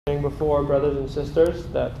Before, brothers and sisters,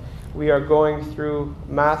 that we are going through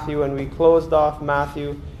Matthew, and we closed off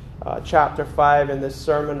Matthew chapter 5 in this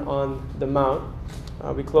Sermon on the Mount.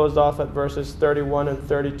 We closed off at verses 31 and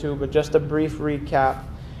 32, but just a brief recap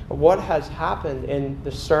of what has happened in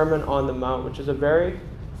the Sermon on the Mount, which is a very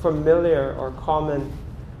familiar or common,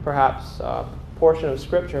 perhaps, portion of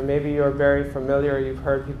Scripture. Maybe you're very familiar, you've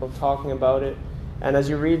heard people talking about it. And as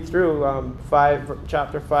you read through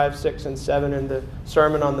chapter 5, 6, and 7 in the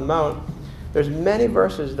Sermon on the Mount, there's many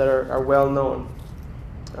verses that are well known.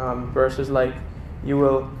 Verses like, you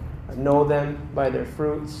will know them by their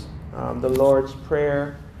fruits, the Lord's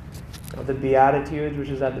Prayer, the Beatitudes, which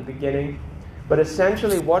is at the beginning. But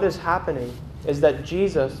essentially what is happening is that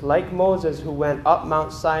Jesus, like Moses who went up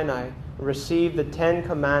Mount Sinai, received the 10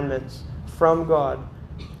 Commandments from God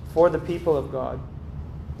for the people of God.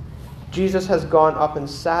 Jesus has gone up and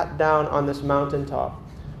sat down on this mountaintop,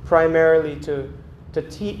 primarily to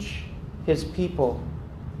teach his people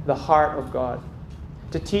the heart of God,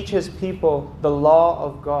 to teach his people the law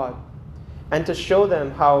of God, and to show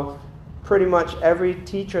them how pretty much every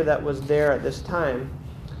teacher that was there at this time,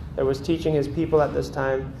 that was teaching his people at this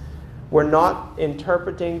time, were not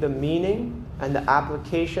interpreting the meaning and the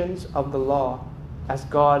applications of the law as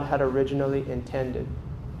God had originally intended.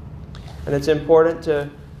 And it's important to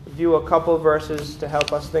view a couple verses to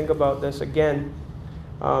help us think about this. Again,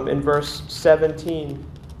 in verse 17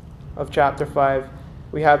 of chapter 5,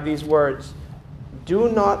 we have these words, "Do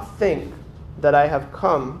not think that I have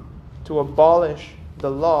come to abolish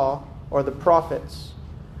the law or the prophets.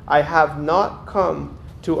 I have not come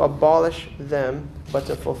to abolish them, but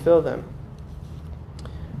to fulfill them."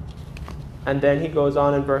 And then he goes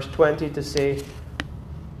on in verse 20 to say,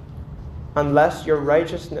 "Unless your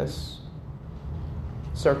righteousness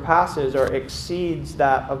surpasses or exceeds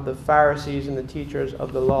that of the Pharisees and the teachers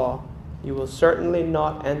of the law, you will certainly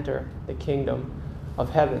not enter the kingdom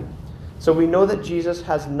of heaven." So we know that Jesus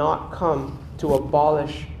has not come to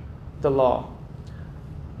abolish the law.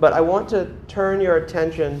 But I want to turn your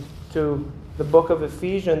attention to the book of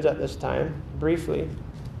Ephesians at this time, briefly,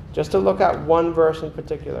 just to look at one verse in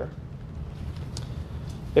particular.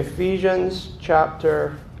 Ephesians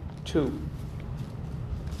chapter 2.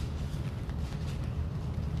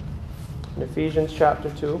 In Ephesians chapter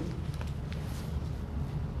 2.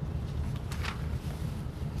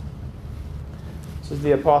 This is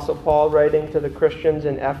the Apostle Paul writing to the Christians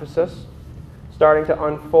in Ephesus, starting to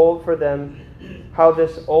unfold for them how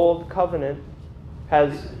this old covenant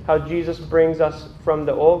how Jesus brings us from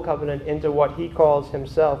the old covenant into what he calls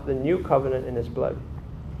himself the new covenant in his blood.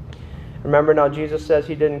 Remember now, Jesus says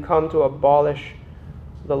he didn't come to abolish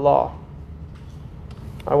the law.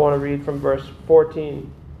 I want to read from verse 14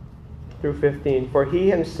 through 15. "For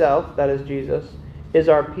he himself," that is Jesus, "is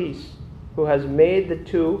our peace, who has made the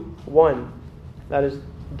two one," that is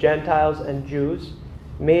Gentiles and Jews,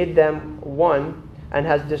 "made them one, and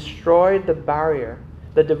has destroyed the barrier,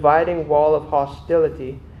 the dividing wall of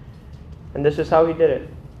hostility." And this is how he did it: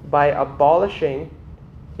 by abolishing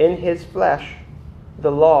in his flesh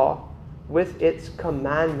the law with its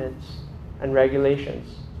commandments and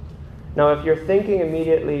regulations. Now, if you're thinking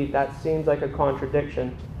immediately that seems like a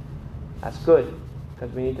contradiction, that's good,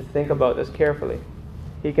 because we need to think about this carefully.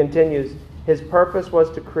 He continues, "His purpose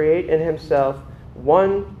was to create in himself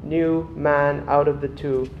one new man out of the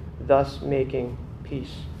two, thus making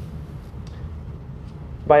peace.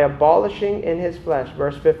 By abolishing in his flesh,"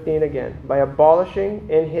 verse 15 again, "by abolishing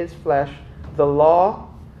in his flesh the law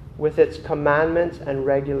with its commandments and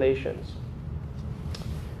regulations."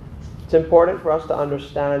 It's important for us to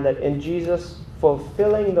understand that in Jesus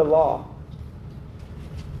fulfilling the law,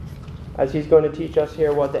 as he's going to teach us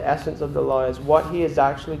here what the essence of the law is, what he is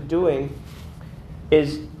actually doing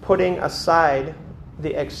is putting aside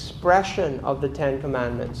the expression of the 10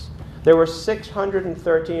 Commandments. There were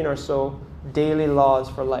 613 or so daily laws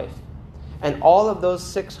for life. And all of those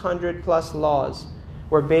 600 plus laws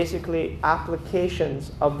were basically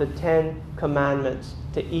applications of the 10 Commandments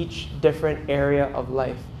to each different area of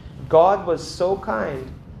life. God was so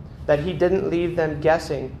kind that he didn't leave them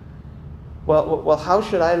guessing, well, how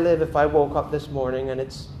should I live if I woke up this morning and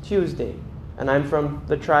it's Tuesday, and I'm from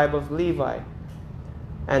the tribe of Levi,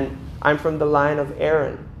 and I'm from the line of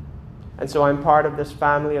Aaron, and so I'm part of this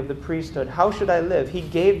family of the priesthood. How should I live? He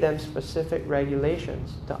gave them specific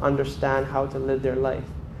regulations to understand how to live their life.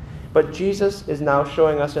 But Jesus is now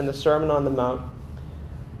showing us in the Sermon on the Mount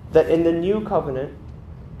that in the new covenant,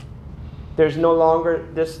 there's no longer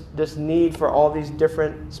this need for all these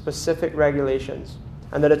different specific regulations,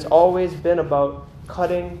 and that it's always been about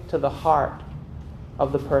cutting to the heart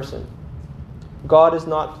of the person. God is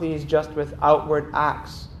not pleased just with outward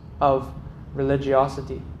acts of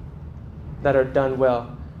religiosity that are done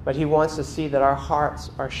well, but he wants to see that our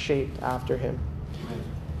hearts are shaped after him.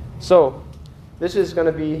 So, this is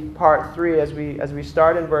going to be part 3 as we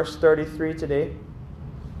start in verse 33 today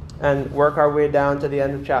and work our way down to the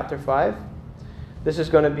end of chapter 5. This is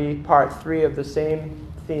going to be part 3 of the same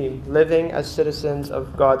theme, living as citizens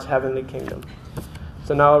of God's heavenly kingdom.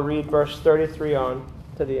 So now I'll read verse 33 on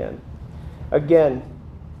to the end. Again,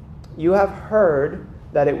 you have heard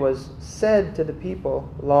that it was said to the people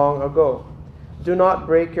long ago, do not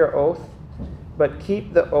break your oath, but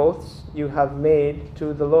keep the oaths you have made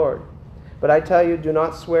to the Lord. But I tell you, do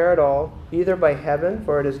not swear at all, either by heaven,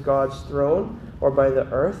 for it is God's throne, or by the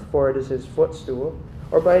earth, for it is his footstool,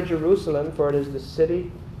 or by Jerusalem, for it is the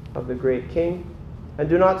city of the great king. And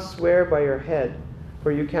do not swear by your head,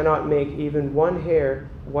 for you cannot make even one hair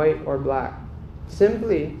white or black.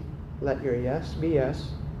 Simply let your yes be yes,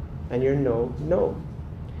 and your no, no.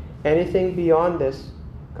 Anything beyond this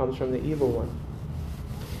comes from the evil one.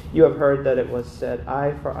 You have heard that it was said,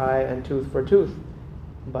 eye for eye and tooth for tooth.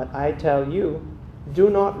 But I tell you, do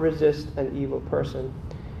not resist an evil person.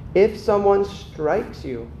 If someone strikes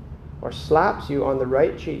you or slaps you on the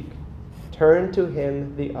right cheek, turn to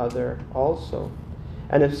him the other also.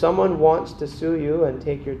 And if someone wants to sue you and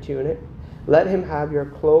take your tunic, let him have your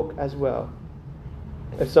cloak as well.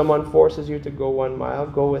 If someone forces you to go 1 mile,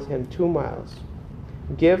 go with him 2 miles.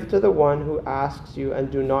 Give to the one who asks you,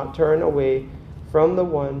 and do not turn away from the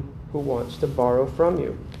one who wants to borrow from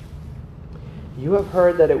you. You have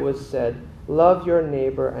heard that it was said, love your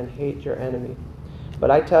neighbor and hate your enemy.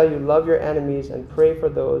 But I tell you, love your enemies and pray for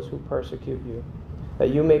those who persecute you,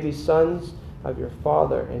 that you may be sons of your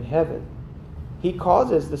Father in heaven. He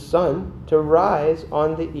causes the sun to rise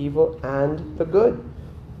on the evil and the good,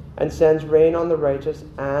 and sends rain on the righteous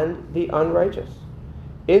and the unrighteous.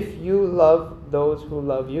 If you love those who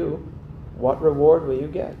love you, what reward will you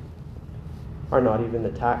get? Are not even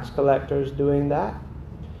the tax collectors doing that?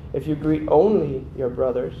 If you greet only your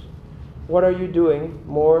brothers, what are you doing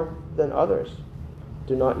more than others?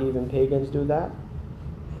 Do not even pagans do that?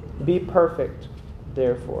 Be perfect,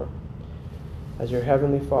 therefore, as your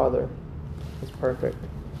heavenly Father is perfect.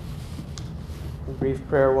 A brief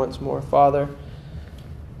prayer once more. Father,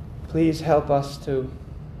 please help us to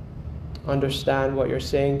understand what you're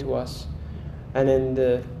saying to us, and in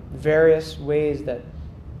the various ways that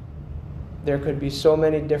there could be so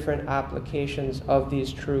many different applications of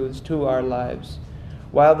these truths to our lives,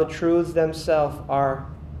 while the truths themselves are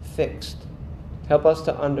fixed. Help us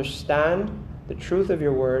to understand the truth of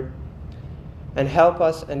your word, and help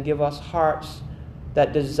us and give us hearts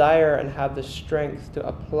that desire and have the strength to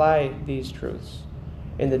apply these truths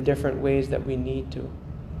in the different ways that we need to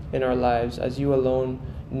in our lives, as you alone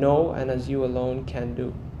know and as you alone can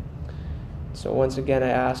do. So once again, I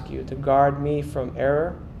ask you to guard me from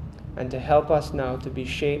error, and to help us now to be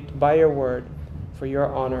shaped by your word for your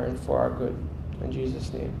honor and for our good. In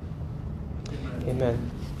Jesus' name, amen.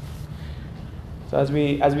 So as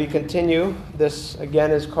we continue, this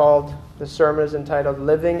again is called, the sermon is entitled,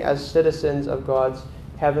 Living as Citizens of God's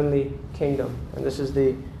Heavenly Kingdom. And this is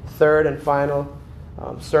the third and final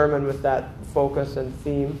sermon with that focus and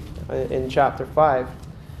theme in chapter 5.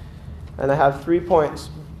 And I have 3 points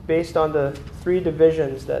based on the 3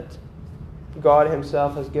 divisions that God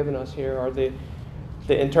himself has given us here, or the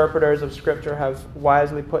interpreters of Scripture have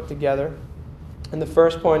wisely put together. And the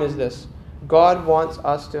first point is this: God wants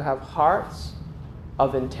us to have hearts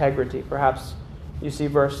of integrity. Perhaps you see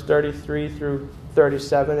verse 33 through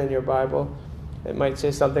 37 in your Bible. It might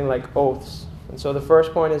say something like oaths. And so the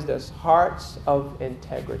first point is this: hearts of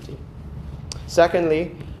integrity.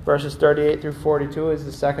 Secondly, verses 38 through 42 is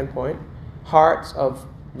the second point: hearts of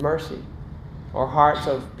mercy, or hearts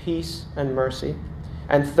of peace and mercy.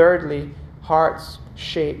 And thirdly, hearts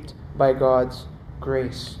shaped by God's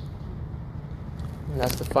grace. And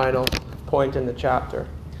that's the final point in the chapter.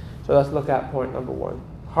 So let's look at point number 1.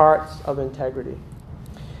 Hearts of integrity.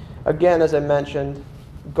 Again, as I mentioned,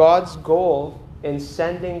 God's goal in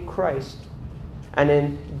sending Christ and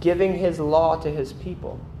in giving his law to his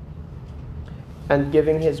people and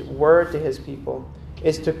giving his word to his people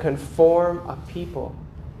is to conform a people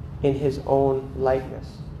in his own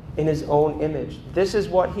likeness, in his own image. This is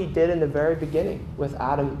what he did in the very beginning with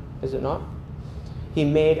Adam, is it not? He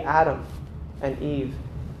made Adam and Eve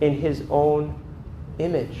in his own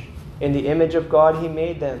image. In the image of God he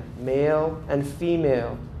made them. Male and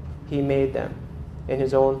female he made them in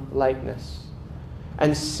his own likeness.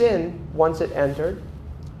 And sin, once it entered,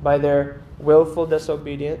 by their willful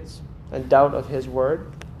disobedience and doubt of his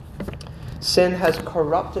word, sin has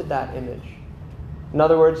corrupted that image In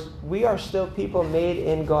other words, we are still people made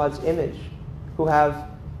in God's image who have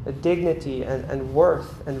a dignity and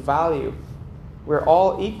worth and value. We're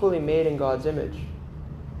all equally made in God's image.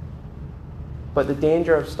 But the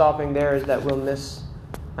danger of stopping there is that we'll miss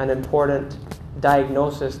an important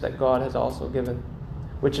diagnosis that God has also given,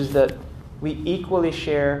 which is that we equally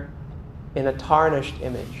share in a tarnished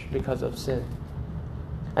image because of sin.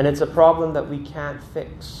 And it's a problem that we can't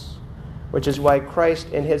fix, which is why Christ,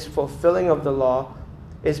 in his fulfilling of the law,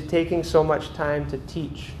 is taking so much time to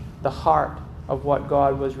teach the heart of what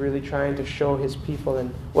God was really trying to show his people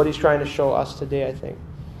and what he's trying to show us today, I think.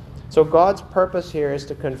 So God's purpose here is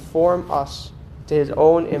to conform us to his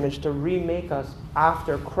own image, to remake us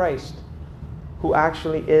after Christ, who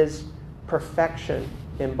actually is perfection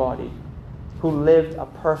embodied, who lived a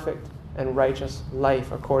perfect and righteous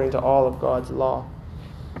life according to all of God's law.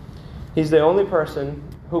 He's the only person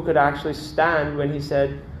who could actually stand when he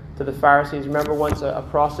said to the Pharisees, remember once a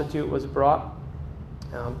prostitute was brought,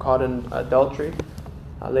 caught in adultery,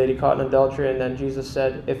 a lady caught in adultery, and then Jesus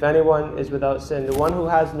said, if anyone is without sin, the one who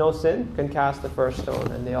has no sin can cast the first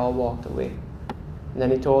stone, and they all walked away. And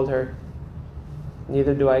then he told her,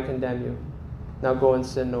 neither do I condemn you. Now go and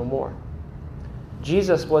sin no more.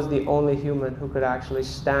 Jesus was the only human who could actually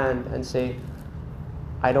stand and say,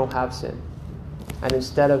 I don't have sin. And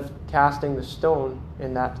instead of casting the stone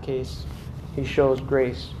in that case, he shows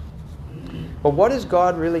grace. But what is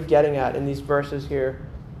God really getting at in these verses here,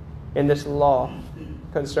 in this law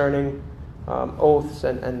concerning oaths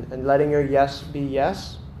and letting your yes be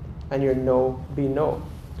yes and your no be no?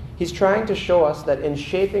 He's trying to show us that in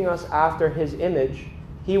shaping us after his image,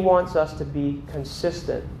 he wants us to be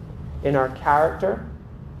consistent in our character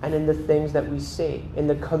and in the things that we say, in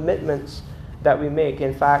the commitments that we make.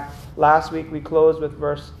 In fact, last week we closed with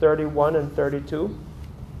verse 31 and 32.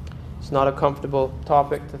 It's not a comfortable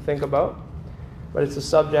topic to think about, but it's the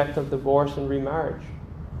subject of divorce and remarriage.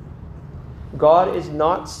 God is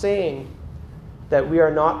not saying that we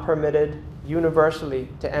are not permitted universally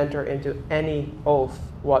to enter into any oath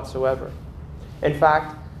whatsoever. In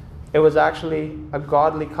fact, it was actually a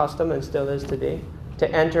godly custom, and still is today,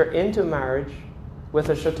 to enter into marriage with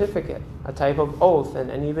a certificate, a type of oath,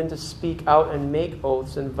 and even to speak out and make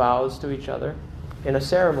oaths and vows to each other in a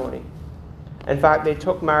ceremony. In fact, they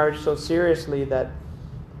took marriage so seriously that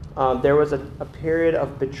there was a period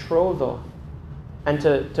of betrothal. And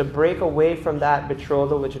to break away from that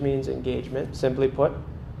betrothal, which means engagement, simply put,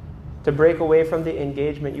 to break away from the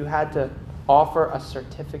engagement, you had to offer a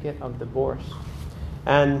certificate of divorce.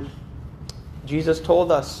 And Jesus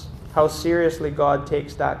told us how seriously God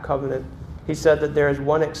takes that covenant. He said that there is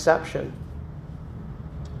one exception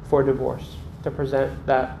for divorce, to present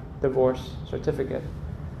that divorce certificate.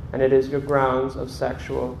 And it is your grounds of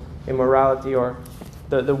sexual immorality, or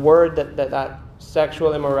the word that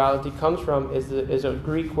sexual immorality comes from is a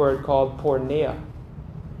Greek word called porneia.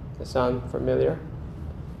 Does that sound familiar?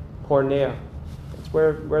 Porneia. It's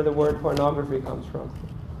where the word pornography comes from.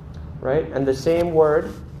 Right? And the same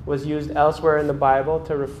word was used elsewhere in the Bible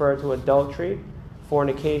to refer to adultery,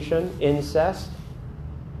 fornication, incest,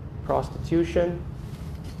 prostitution,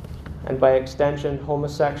 and by extension,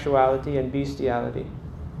 homosexuality and bestiality.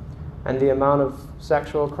 And the amount of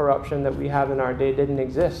sexual corruption that we have in our day didn't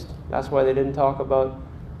exist. That's why they didn't talk about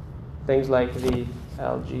things like the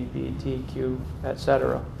LGBTQ,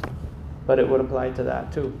 etc. But it would apply to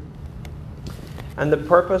that too. And the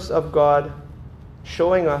purpose of God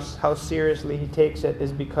showing us how seriously he takes it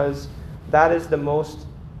is because that is the most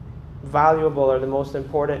valuable or the most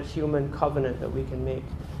important human covenant that we can make.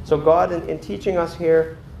 So God, in teaching us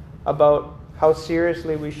here about how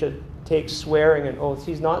seriously we should take swearing and oaths,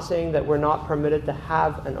 he's not saying that we're not permitted to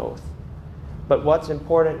have an oath. But what's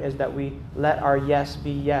important is that we let our yes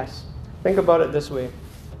be yes. Think about it this way.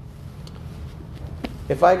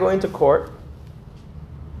 If I go into court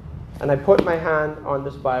and I put my hand on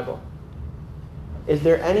this Bible, is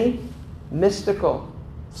there any mystical,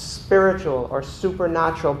 spiritual, or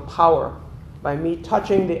supernatural power by me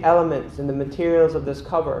touching the elements and the materials of this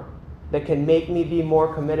cover that can make me be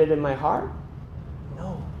more committed in my heart?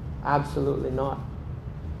 No, absolutely not.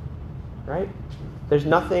 Right? There's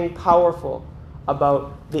nothing powerful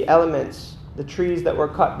about the elements, the trees that were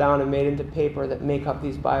cut down and made into paper that make up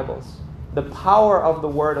these Bibles. The power of the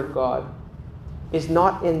Word of God is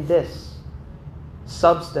not in this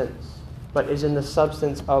substance, but is in the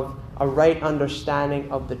substance of a right understanding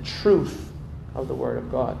of the truth of the Word of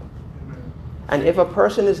God. And if a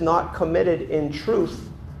person is not committed in truth,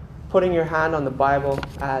 putting your hand on the Bible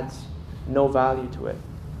adds no value to it.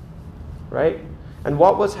 Right? And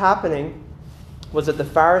what was happening was that the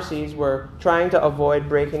Pharisees were trying to avoid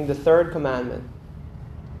breaking the third commandment,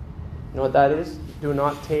 You know what that is? Do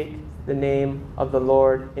not take the name of the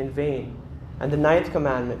Lord in vain. And the 9th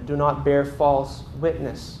commandment, do not bear false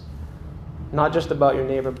witness. Not just about your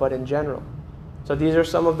neighbor, but in general. So these are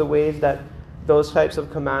some of the ways that those types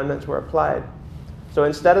of commandments were applied. So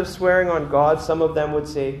instead of swearing on God, some of them would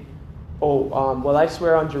say, well, I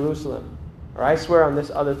swear on Jerusalem, or I swear on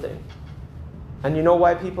this other thing. And you know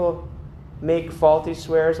why people make faulty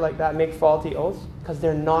swears like that, make faulty oaths? Because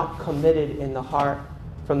they're not committed in the heart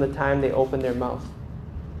from the time they open their mouth.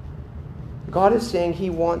 God is saying He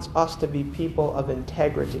wants us to be people of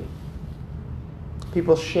integrity,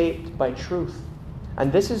 people shaped by truth.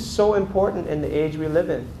 And this is so important in the age we live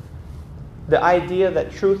in. The idea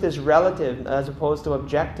that truth is relative as opposed to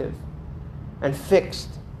objective, and fixed,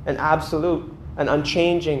 and absolute, and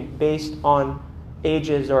unchanging based on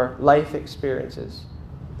ages or life experiences.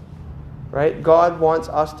 Right? God wants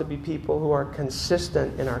us to be people who are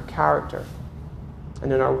consistent in our character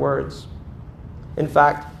and in our words. In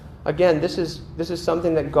fact, again, this is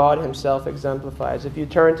something that God Himself exemplifies. If you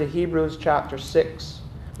turn to Hebrews chapter 6,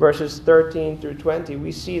 verses 13 through 20,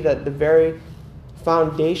 we see that the very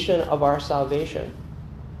foundation of our salvation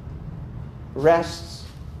rests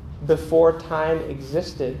before time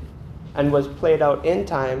existed and was played out in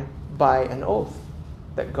time by an oath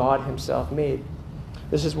that God Himself made.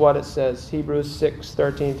 This is what it says, Hebrews 6,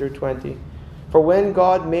 13 through 20. For when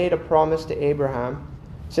God made a promise to Abraham,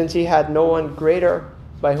 since he had no one greater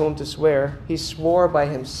by whom to swear, He swore by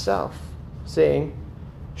Himself, saying,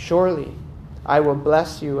 surely I will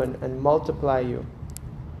bless you and multiply you.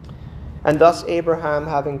 And thus Abraham,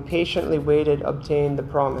 having patiently waited, obtained the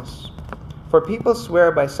promise. For people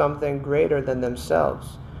swear by something greater than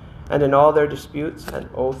themselves, and in all their disputes an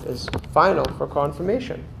oath is final for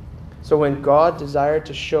confirmation. So when God desired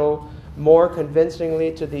to show more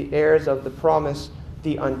convincingly to the heirs of the promise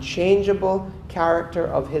the unchangeable character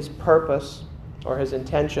of His purpose or His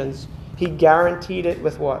intentions, He guaranteed it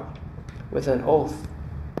with what? With an oath.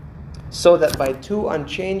 So that by two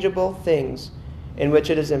unchangeable things in which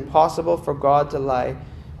it is impossible for God to lie,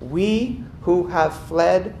 we who have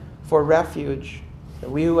fled for refuge,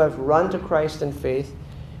 we who have run to Christ in faith,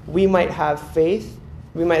 we might have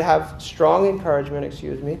strong encouragement,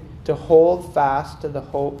 to hold fast to the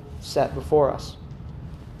hope set before us.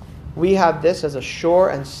 We have this as a sure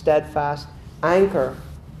and steadfast anchor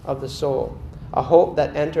of the soul, a hope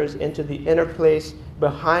that enters into the inner place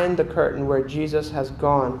behind the curtain where Jesus has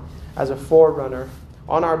gone as a forerunner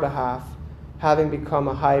on our behalf, having become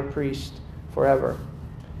a high priest forever,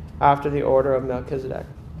 after the order of Melchizedek.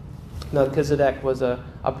 Melchizedek was a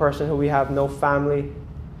person who we have no family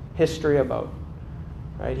history about.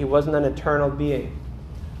 Right? He wasn't an eternal being,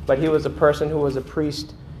 but he was a person who was a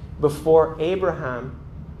priest before Abraham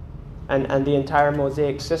and the entire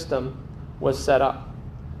Mosaic system was set up.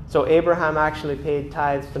 So Abraham actually paid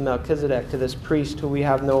tithes to Melchizedek, to this priest who we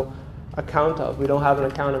have no account of. We don't have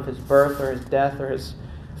an account of his birth or his death or his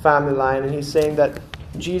family line. And he's saying that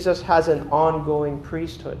Jesus has an ongoing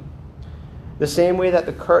priesthood. The same way that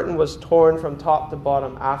the curtain was torn from top to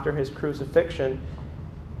bottom after his crucifixion,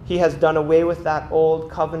 He has done away with that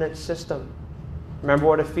old covenant system. Remember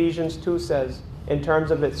what Ephesians 2 says in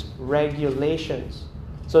terms of its regulations.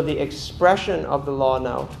 So the expression of the law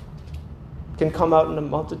now can come out in a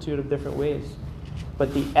multitude of different ways.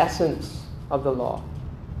 But the essence of the law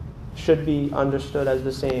should be understood as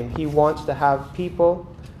the same. He wants to have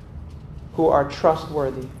people who are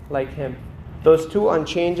trustworthy like Him. Those two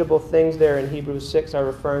unchangeable things there in Hebrews 6 are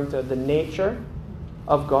referring to the nature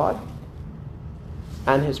of God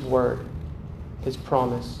and His word, His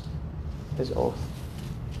promise, His oath.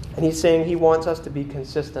 And He's saying He wants us to be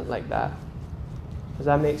consistent like that. Does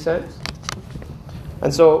that make sense?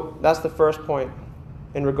 And so that's the first point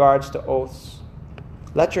in regards to oaths.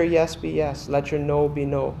 Let your yes be yes. Let your no be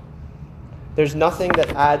no. There's nothing that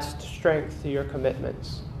adds strength to your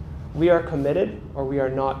commitments. We are committed or we are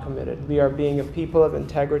not committed. We are being a people of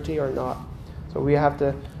integrity or not. So we have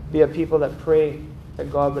to be a people that pray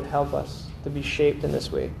that God would help us to be shaped in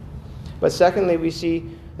this way. But secondly, we see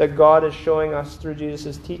that God is showing us through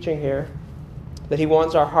Jesus' teaching here that He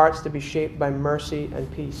wants our hearts to be shaped by mercy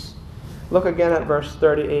and peace. Look again at verse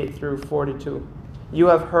 38 through 42. You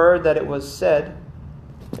have heard that it was said,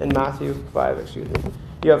 in Matthew 5,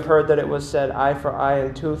 you have heard that it was said, eye for eye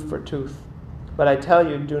and tooth for tooth. But I tell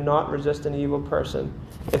you, do not resist an evil person.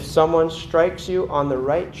 If someone strikes you on the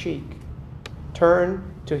right cheek, turn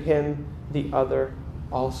to him the other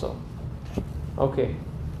also. Okay.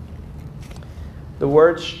 The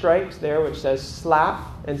word strikes there, which says slap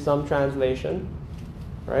in some translation,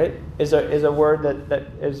 right, is a word that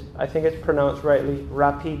is, I think it's pronounced rightly,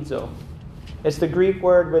 rapidzo. It's the Greek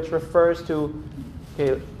word which refers to,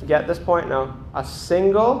 okay, get this point now, a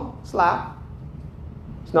single slap.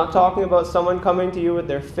 It's not talking about someone coming to you with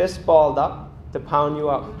their fist balled up to pound you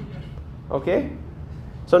up. Okay?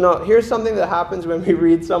 So now, here's something that happens when we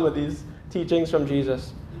read some of these teachings from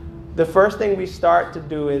Jesus. The first thing we start to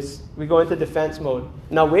do is we go into defense mode.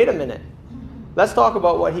 Now, wait a minute. Let's talk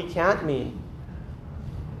about what he can't mean.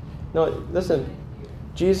 No, listen.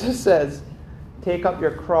 Jesus says, take up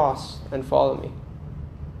your cross and follow me.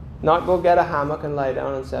 Not go get a hammock and lie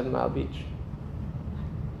down on 7 Mile Beach.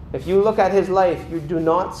 If you look at his life, you do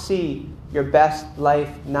not see your best life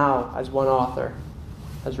now, as one author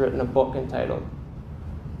has written a book entitled.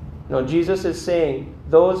 No, Jesus is saying,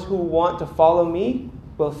 those who want to follow me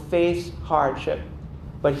will face hardship.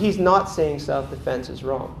 But he's not saying self-defense is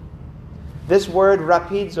wrong. This word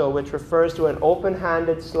rapizo, which refers to an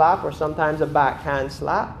open-handed slap or sometimes a backhand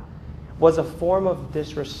slap, was a form of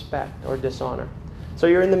disrespect or dishonor. So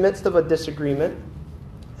you're in the midst of a disagreement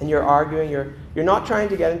and you're arguing, you're not trying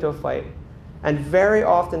to get into a fight. And very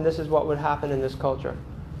often this is what would happen in this culture.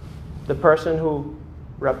 The person who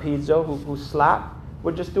rapizo, who slapped,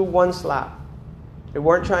 would just do one slap. They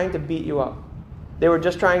weren't trying to beat you up. They were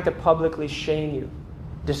just trying to publicly shame you,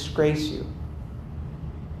 disgrace you.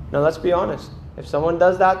 Now let's be honest. If someone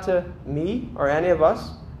does that to me or any of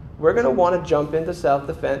us, we're going to want to jump into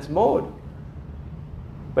self-defense mode.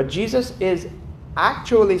 But Jesus is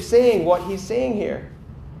actually saying what he's saying here.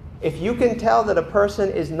 If you can tell that a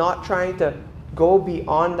person is not trying to go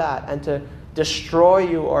beyond that and to destroy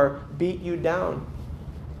you or beat you down,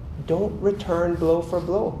 don't return blow for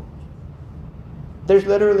blow. There's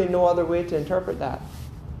literally no other way to interpret that.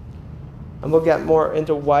 And we'll get more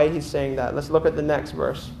into why he's saying that. Let's look at the next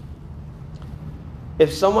verse.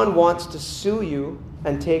 If someone wants to sue you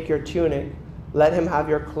and take your tunic, let him have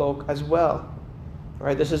your cloak as well. All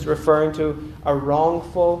right, this is referring to a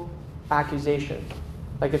wrongful accusation.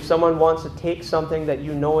 Like if someone wants to take something that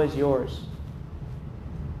you know is yours.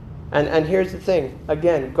 And here's the thing.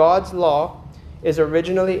 Again, God's law is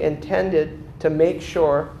originally intended to make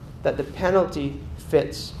sure that the penalty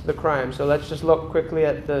fits the crime. So let's just look quickly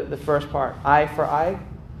at the first part. Eye for eye.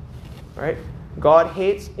 All right? God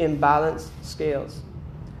hates imbalanced scales.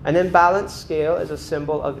 An imbalanced scale is a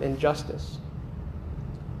symbol of injustice.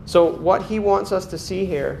 So what he wants us to see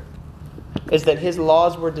here is that his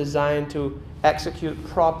laws were designed to execute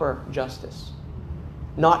proper justice.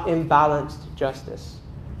 Not imbalanced justice.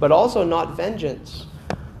 But also not vengeance.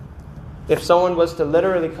 If someone was to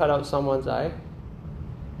literally cut out someone's eye,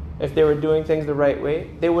 if they were doing things the right way,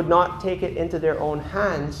 they would not take it into their own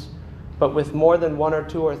hands, but with more than 1 or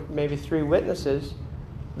 2 or maybe 3 witnesses,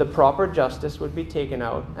 the proper justice would be taken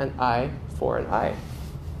out, an eye for an eye.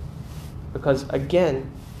 Because again,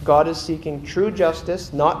 God is seeking true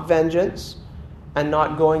justice, not vengeance, and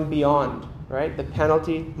not going beyond, right? The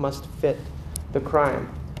penalty must fit the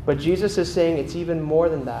crime. But Jesus is saying it's even more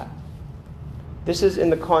than that. This is in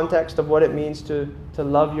the context of what it means to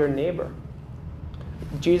love your neighbor.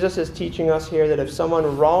 Jesus is teaching us here that if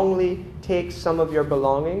someone wrongly takes some of your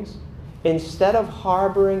belongings, instead of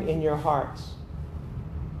harboring in your hearts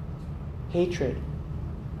hatred,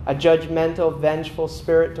 a judgmental, vengeful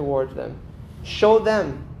spirit towards them, show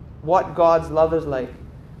them what God's love is like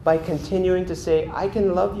by continuing to say, I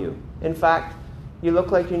can love you. In fact, you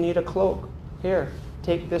look like you need a cloak. Here,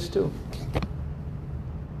 take this too.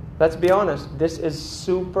 Let's be honest, this is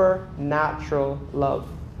supernatural love.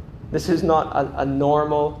 This is not a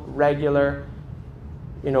normal, regular,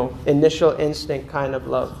 initial instinct kind of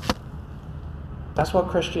love. That's what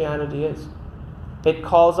Christianity is. It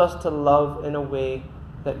calls us to love in a way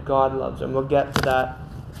that God loves. And we'll get to that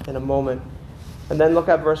in a moment. And then look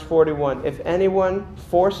at verse 41. If anyone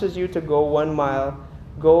forces you to go 1 mile,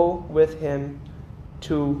 go with him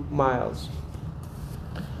 2 miles.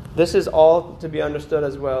 This is all to be understood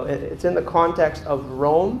as well. It's in the context of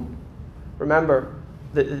Rome. Remember,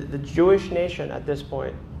 the Jewish nation at this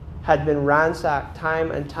point had been ransacked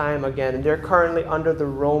time and time again. And they're currently under the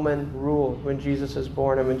Roman rule when Jesus is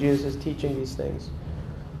born and when Jesus is teaching these things.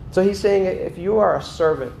 So he's saying if you are a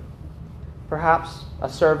servant, perhaps a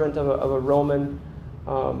servant of a Roman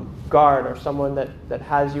guard or someone that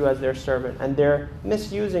has you as their servant, and they're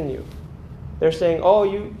misusing you. They're saying, oh,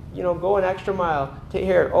 you go an extra mile.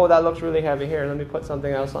 Here, oh, that looks really heavy. Here, let me put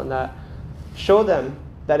something else on that. Show them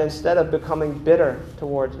that instead of becoming bitter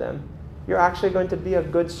towards them, you're actually going to be a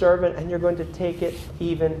good servant and you're going to take it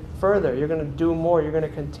even further. You're going to do more. You're going to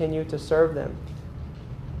continue to serve them.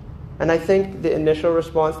 And I think the initial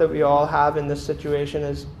response that we all have in this situation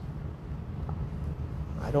is,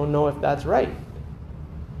 I don't know if that's right.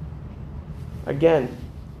 Again,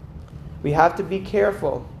 We have to be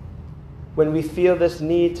careful when we feel this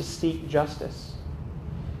need to seek justice.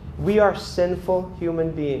 We are sinful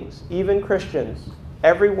human beings, even Christians.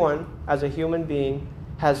 Everyone, as a human being,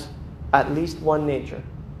 has at least one nature.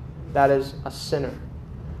 That is a sinner.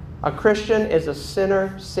 A Christian is a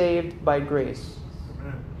sinner saved by grace.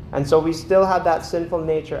 And so we still have that sinful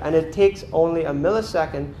nature. And it takes only a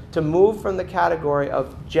millisecond to move from the category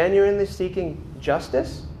of genuinely seeking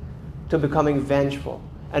justice to becoming vengeful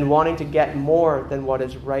and wanting to get more than what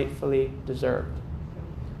is rightfully deserved.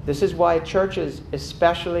 This is why churches,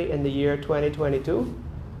 especially in the year 2022,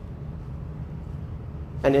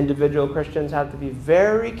 and individual Christians have to be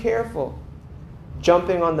very careful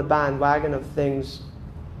jumping on the bandwagon of things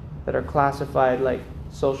that are classified like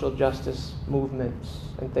social justice movements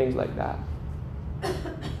and things like that.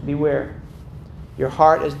 Beware. Your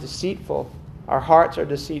heart is deceitful. Our hearts are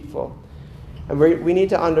deceitful. And we need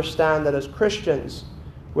to understand that as Christians,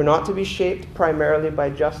 we're not to be shaped primarily by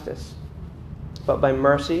justice, but by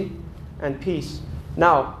mercy and peace.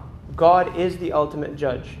 Now, God is the ultimate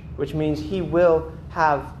judge, which means He will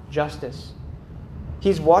have justice.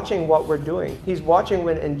 He's watching what we're doing. He's watching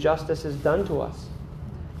when injustice is done to us.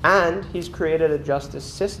 And He's created a justice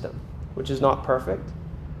system, which is not perfect.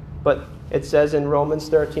 But it says in Romans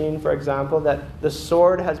 13, for example, that the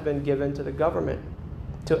sword has been given to the government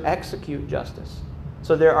to execute justice.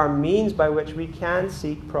 So there are means by which we can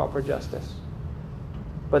seek proper justice.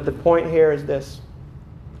 But the point here is this.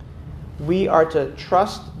 We are to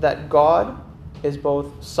trust that God is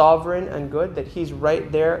both sovereign and good, that He's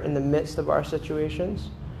right there in the midst of our situations,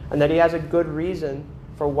 and that He has a good reason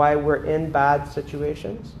for why we're in bad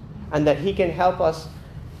situations, and that He can help us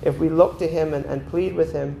if we look to Him and plead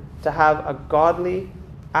with Him to have a godly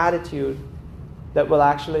attitude that will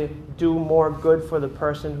actually do more good for the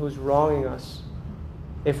person who's wronging us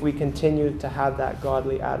if we continue to have that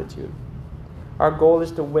godly attitude. Our goal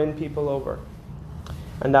is to win people over.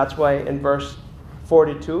 And that's why in verse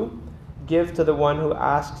 42, give to the one who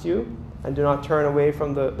asks you, and do not turn away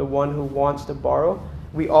from the one who wants to borrow.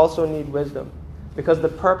 We also need wisdom, because the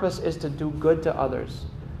purpose is to do good to others.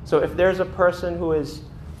 So if there's a person who is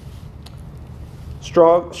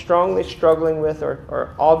strongly struggling with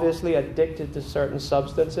or obviously addicted to certain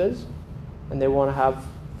substances, and they want to have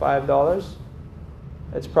 $5,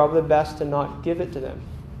 it's probably best to not give it to them,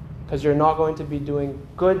 because you're not going to be doing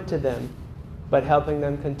good to them, but helping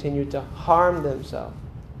them continue to harm themselves.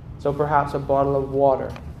 So perhaps a bottle of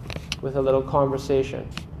water with a little conversation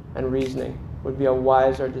and reasoning would be a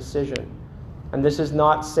wiser decision. And this is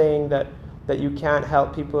not saying that you can't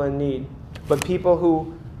help people in need, but people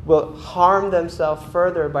who will harm themselves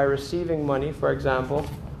further by receiving money, for example,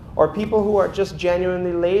 or people who are just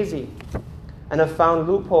genuinely lazy and have found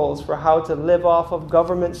loopholes for how to live off of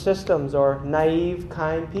government systems, or naive,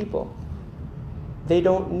 kind people. They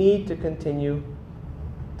don't need to continue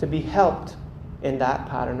to be helped in that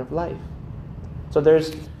pattern of life. So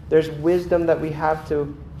there's wisdom that we have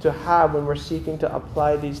to have when we're seeking to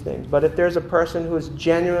apply these things. But if there's a person who has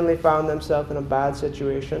genuinely found themselves in a bad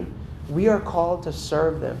situation, we are called to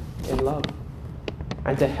serve them in love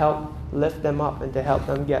and to help lift them up and to help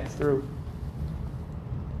them get through.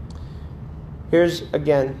 Here's,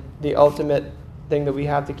 again, the ultimate thing that we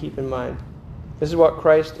have to keep in mind. This is what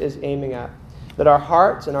Christ is aiming at. That our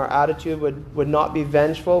hearts and our attitude would not be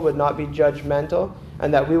vengeful, would not be judgmental,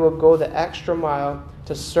 and that we will go the extra mile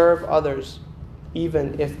to serve others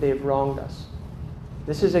even if they've wronged us.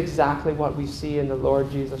 This is exactly what we see in the Lord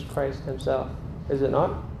Jesus Christ Himself, is it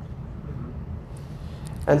not?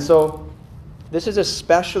 And so this is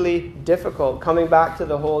especially difficult, coming back to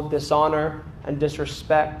the whole dishonor and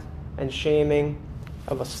disrespect and shaming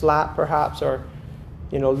of a slap perhaps, or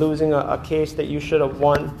losing a case that you should have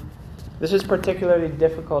won. This is particularly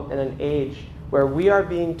difficult in an age where we are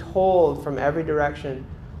being told from every direction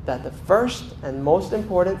that the first and most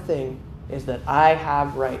important thing is that I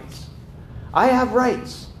have rights. I have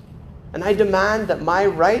rights, and I demand that my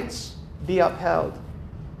rights be upheld.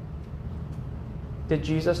 Did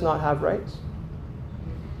Jesus not have rights?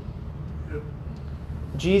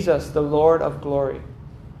 Jesus, the Lord of glory.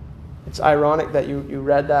 It's ironic that you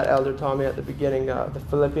read that, Elder Tommy, at the beginning, the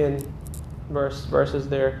Philippian verses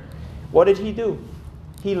there. What did He do?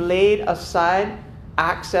 He laid aside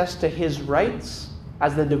access to His rights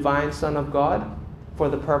as the divine Son of God for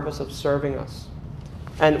the purpose of serving us.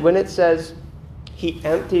 And when it says He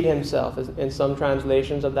emptied Himself, in some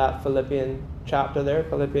translations of that Philippian chapter there,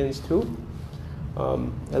 Philippians 2,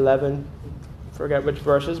 11, forget which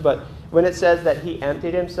verses, but when it says that He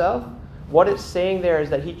emptied Himself, what it's saying there is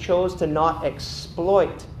that He chose to not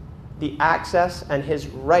exploit the access and his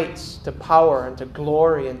rights to power and to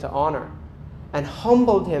glory and to honor, and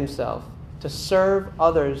humbled himself to serve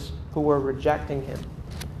others who were rejecting him,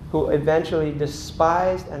 who eventually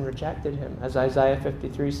despised and rejected him, as Isaiah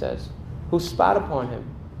 53 says, who spat upon him,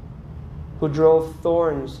 who drove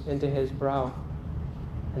thorns into his brow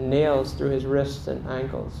and nails through his wrists and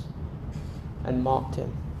ankles, and mocked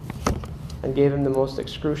him and gave him the most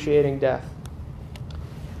excruciating death.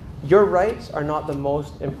 Your rights are not the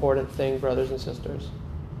most important thing, brothers and sisters.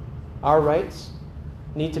 Our rights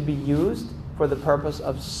need to be used for the purpose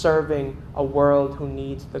of serving a world who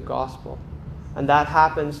needs the gospel. And that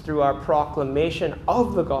happens through our proclamation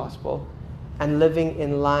of the gospel and living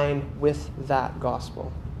in line with that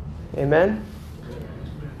gospel. Amen?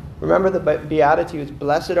 Remember the Beatitudes.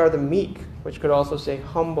 Blessed are the meek, which could also say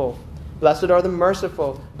humble. Blessed are the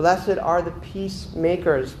merciful. Blessed are the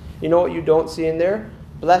peacemakers. You know what you don't see in there?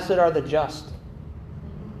 Blessed are the just.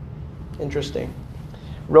 Interesting.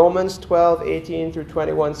 Romans 12:18 through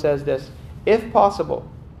 21 says this. If possible,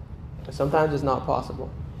 sometimes it's not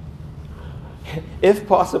possible. If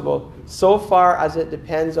possible, so far as it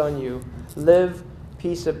depends on you, live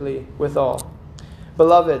peaceably with all.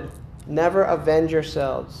 Beloved, never avenge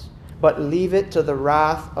yourselves, but leave it to the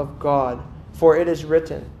wrath of God. For it is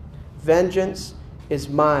written, vengeance is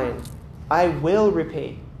mine. I will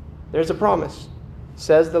repay. There's a promise.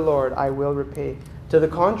 Says the Lord, I will repay. To the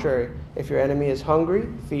contrary, if your enemy is hungry,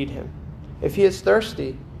 feed him. If he is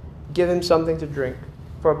thirsty, give him something to drink.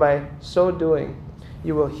 For by so doing,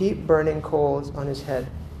 you will heap burning coals on his head.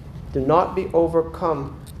 Do not be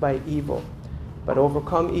overcome by evil, but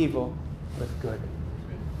overcome evil with good.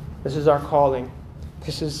 This is our calling.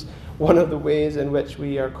 This is one of the ways in which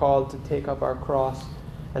we are called to take up our cross.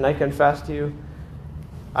 And I confess to you,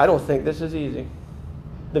 I don't think this is easy.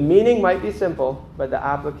 The meaning might be simple, but the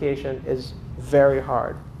application is very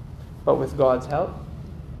hard. But with God's help,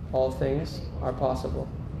 all things are possible.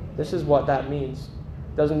 This is what that means.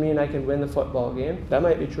 Doesn't mean I can win the football game. That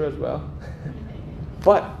might be true as well.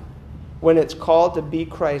 But when it's called to be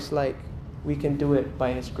Christ-like, we can do it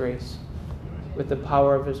by his grace, with the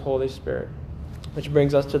power of his Holy Spirit. Which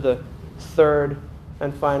brings us to the third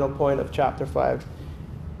and final point of chapter 5.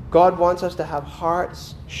 God wants us to have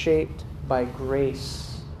hearts shaped by grace.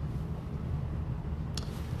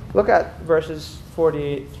 Look at verses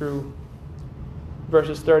 43 through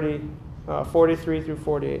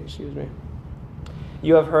 48.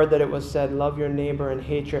 You have heard that it was said, love your neighbor and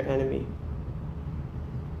hate your enemy.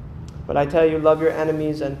 But I tell you, love your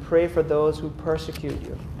enemies and pray for those who persecute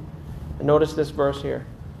you. And notice this verse here,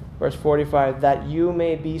 verse 45, that you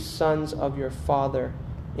may be sons of your Father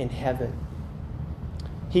in heaven.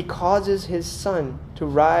 He causes his sun to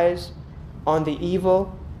rise on the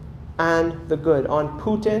evil and the good, on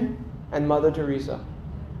Putin and Mother Teresa.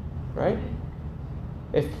 Right?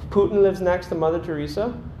 If Putin lives next to Mother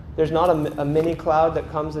Teresa, there's not a mini cloud that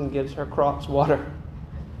comes and gives her crops water.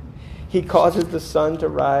 He causes the sun to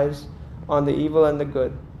rise on the evil and the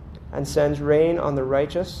good, and sends rain on the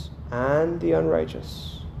righteous and the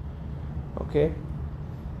unrighteous. Okay?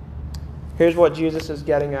 Here's what Jesus is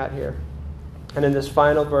getting at here. And in this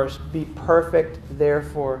final verse, be perfect,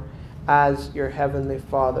 therefore, as your heavenly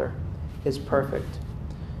Father is perfect.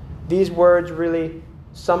 These words really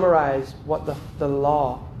summarize what the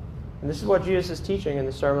law, and this is what Jesus is teaching in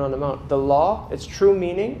the Sermon on the Mount. The law, its true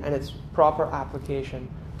meaning and its proper application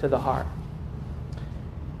to the heart.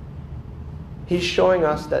 He's showing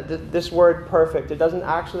us that this word perfect, it doesn't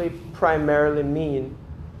actually primarily mean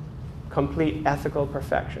complete ethical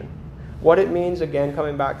perfection. What it means, again,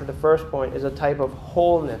 coming back to the first point, is a type of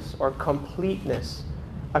wholeness or completeness,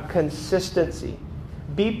 a consistency.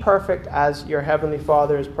 Be perfect as your heavenly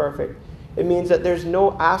Father is perfect. It means that there's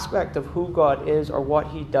no aspect of who God is or what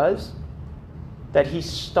he does that he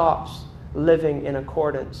stops living in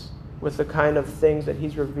accordance with the kind of things that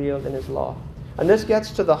he's revealed in his law. And this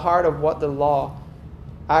gets to the heart of what the law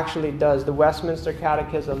actually does. The Westminster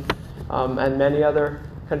Catechism and many other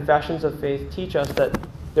confessions of faith teach us that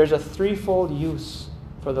there's a threefold use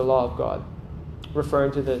for the law of God,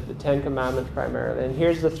 referring to the Ten Commandments primarily. And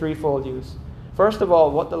here's the threefold use. First of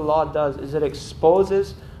all, what the law does is it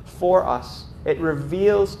exposes for us, it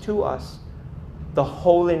reveals to us the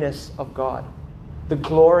holiness of God, the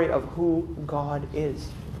glory of who God is.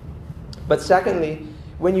 But secondly,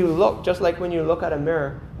 when you look, just like when you look at a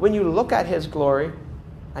mirror, when you look at his glory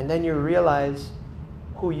and then you realize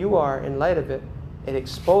who you are in light of it, it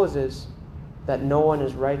exposes that no one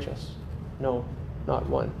is righteous. No, not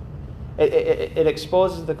one. It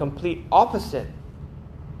exposes the complete opposite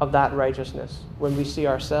of that righteousness when we see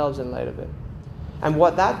ourselves in light of it. And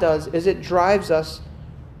what that does is it drives us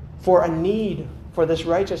for a need for this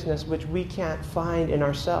righteousness which we can't find in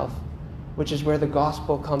ourselves, which is where the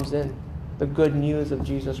gospel comes in, the good news of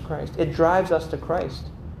Jesus Christ. It drives us to Christ.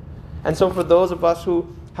 And so for those of us who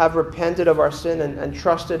have repented of our sin and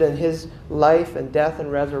trusted in His life and death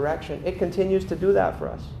and resurrection, it continues to do that for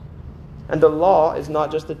us. And the law is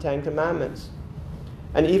not just the Ten Commandments.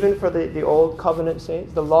 And even for the Old Covenant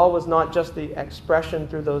saints, the law was not just the expression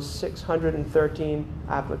through those 613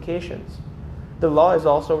 applications. The law is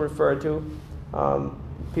also referred to,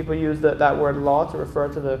 people use that word law to refer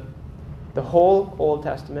to the whole Old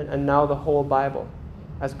Testament and now the whole Bible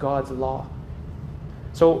as God's law.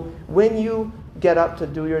 So when you get up to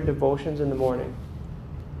do your devotions in the morning,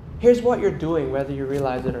 here's what you're doing, whether you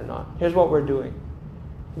realize it or not. Here's what we're doing.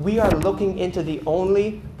 We are looking into the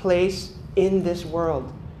only place in this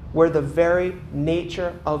world where the very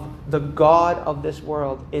nature of the God of this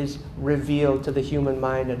world is revealed to the human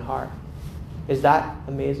mind and heart. Is that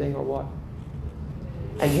amazing or what?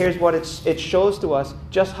 And here's what it shows to us,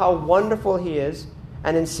 just how wonderful He is.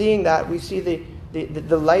 And in seeing that, we see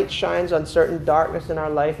the light shines on certain darkness in our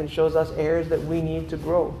life and shows us areas that we need to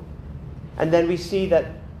grow. And then we see that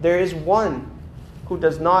there is one who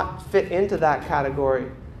does not fit into that category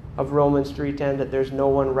of Romans 3:10, that there's no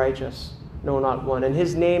one righteous, no, not one. And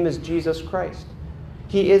His name is Jesus Christ.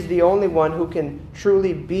 He is the only one who can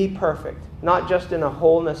truly be perfect, not just in a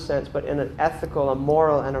wholeness sense, but in an ethical, a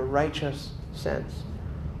moral, and a righteous sense.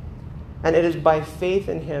 And it is by faith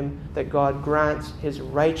in Him that God grants His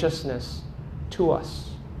righteousness to us.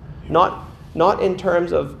 Not in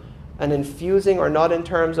terms of an infusing, or not in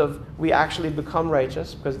terms of we actually become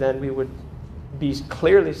righteous, because then we would be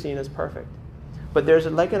clearly seen as perfect. But there's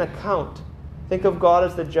like an account. Think of God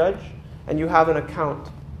as the judge, and you have an account.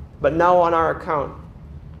 But now on our account,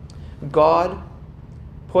 God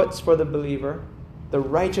puts for the believer the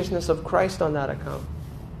righteousness of Christ on that account.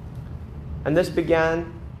 And this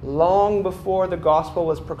began long before the gospel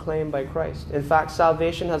was proclaimed by Christ. In fact,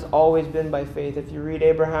 salvation has always been by faith. If you read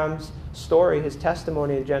Abraham's story, his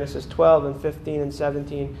testimony in Genesis 12 and 15 and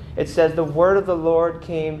 17, it says the word of the Lord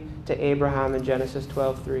came to Abraham in Genesis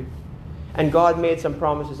 12:3. And God made some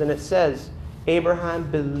promises, and it says, Abraham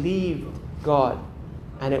believed God,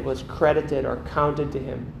 and it was credited or counted to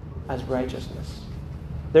him as righteousness.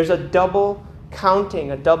 There's a double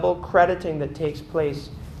counting, a double crediting that takes place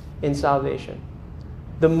in salvation.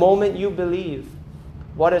 The moment you believe,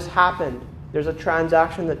 what has happened? There's a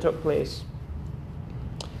transaction that took place.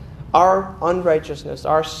 Our unrighteousness,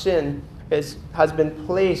 our sin has been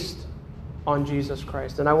placed on Jesus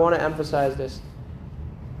Christ. And I want to emphasize this.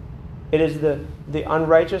 It is the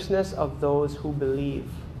unrighteousness of those who believe.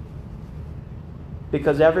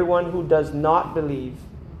 Because everyone who does not believe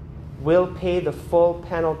will pay the full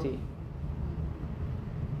penalty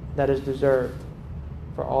that is deserved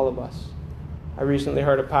for all of us. I recently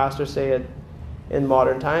heard a pastor say it in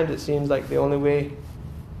modern times. It seems like the only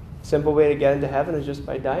simple way to get into heaven is just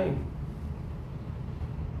by dying.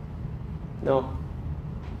 No.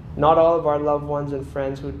 Not all of our loved ones and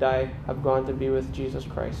friends who die have gone to be with Jesus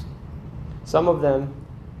Christ. Some of them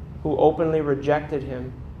who openly rejected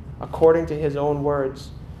Him, according to His own words,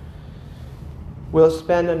 will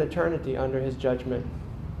spend an eternity under His judgment,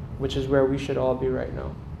 which is where we should all be right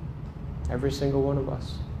now. Every single one of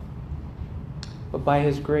us. But by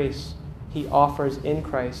His grace, He offers in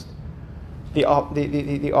Christ the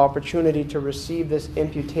opportunity to receive this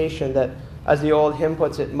imputation that, as the old hymn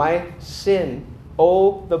puts it, my sin,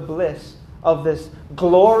 oh, the bliss of this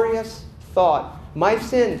glorious thought. My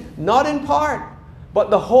sin, not in part, but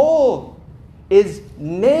the whole, is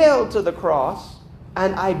nailed to the cross,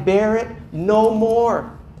 and I bear it no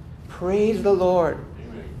more. Praise the Lord.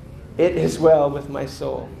 Amen. It is well with my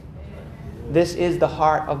soul. This is the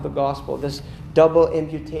heart of the gospel, this double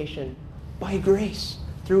imputation by grace,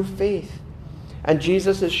 through faith. And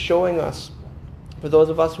Jesus is showing us, for those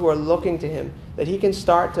of us who are looking to Him, that He can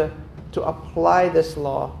start to apply this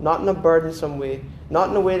law, not in a burdensome way, not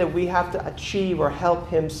in a way that we have to achieve or help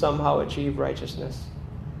Him somehow achieve righteousness,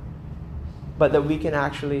 but that we can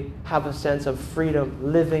actually have a sense of freedom,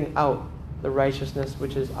 living out the righteousness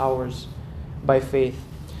which is ours by faith.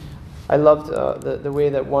 I loved the way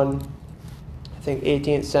that one, I think,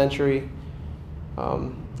 18th century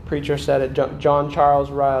preacher said it, John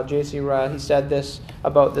Charles Ryle, J.C. Ryle. He said this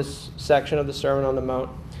about this section of the Sermon on the Mount.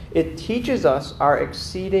 It teaches us our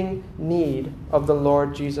exceeding need of the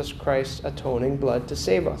Lord Jesus Christ's atoning blood to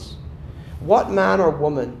save us. What man or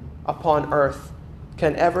woman upon earth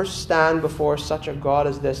can ever stand before such a God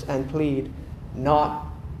as this and plead, not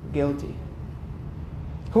guilty?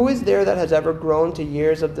 Who is there that has ever grown to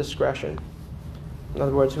years of discretion? In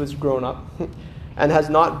other words, who has grown up? and has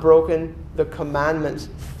not broken the commandments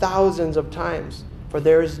thousands of times. For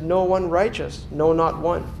there is no one righteous, no, not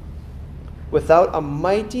one. Without a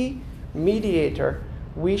mighty mediator,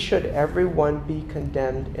 we should everyone be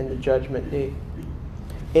condemned in the judgment day.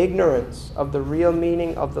 Ignorance of the real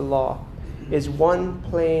meaning of the law is one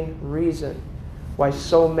plain reason why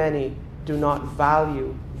so many do not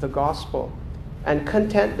value the gospel and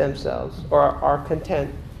content themselves, or are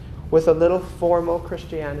content with a little formal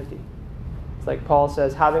Christianity. It's like Paul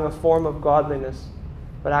says, having a form of godliness,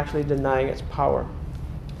 but actually denying its power.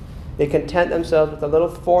 They content themselves with a little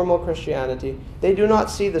formal Christianity. They do not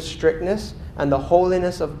see the strictness and the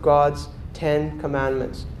holiness of God's 10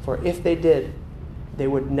 commandments. For if they did, they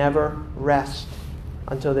would never rest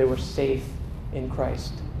until they were safe in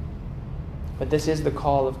Christ. But this is the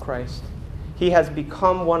call of Christ. He has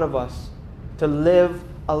become one of us to live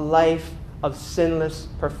a life of sinless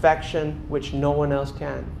perfection which no one else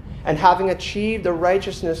can. And having achieved the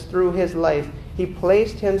righteousness through his life, he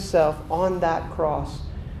placed himself on that cross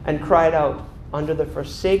and cried out under the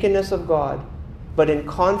forsakenness of God, but in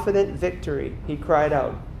confident victory he cried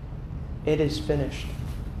out, "It is finished."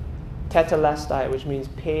 Tetelestai, which means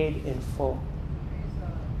paid in full.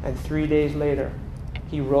 And 3 days later,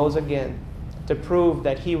 he rose again to prove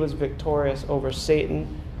that he was victorious over Satan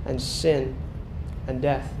and sin and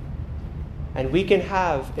death. And we can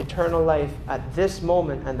have eternal life at this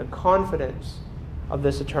moment and the confidence of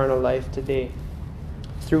this eternal life today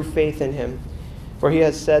through faith in him. For he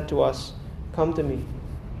has said to us, "Come to me,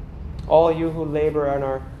 all you who labor and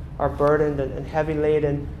are burdened and heavy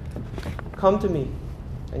laden, come to me,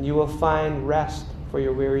 and you will find rest for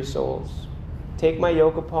your weary souls. Take my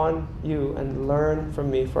yoke upon you and learn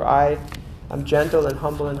from me, for I am gentle and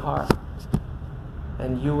humble in heart,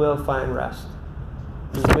 and you will find rest.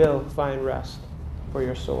 You will find rest for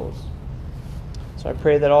your souls." So I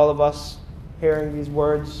pray that all of us hearing these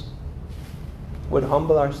words would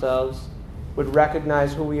humble ourselves, would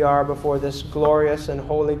recognize who we are before this glorious and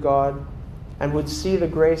holy God, and would see the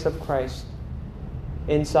grace of Christ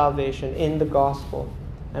in salvation, in the gospel,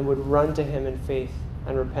 and would run to him in faith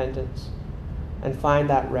and repentance and find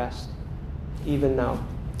that rest even now.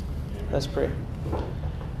 Let's pray.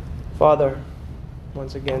 Father,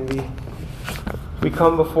 once again we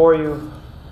come before you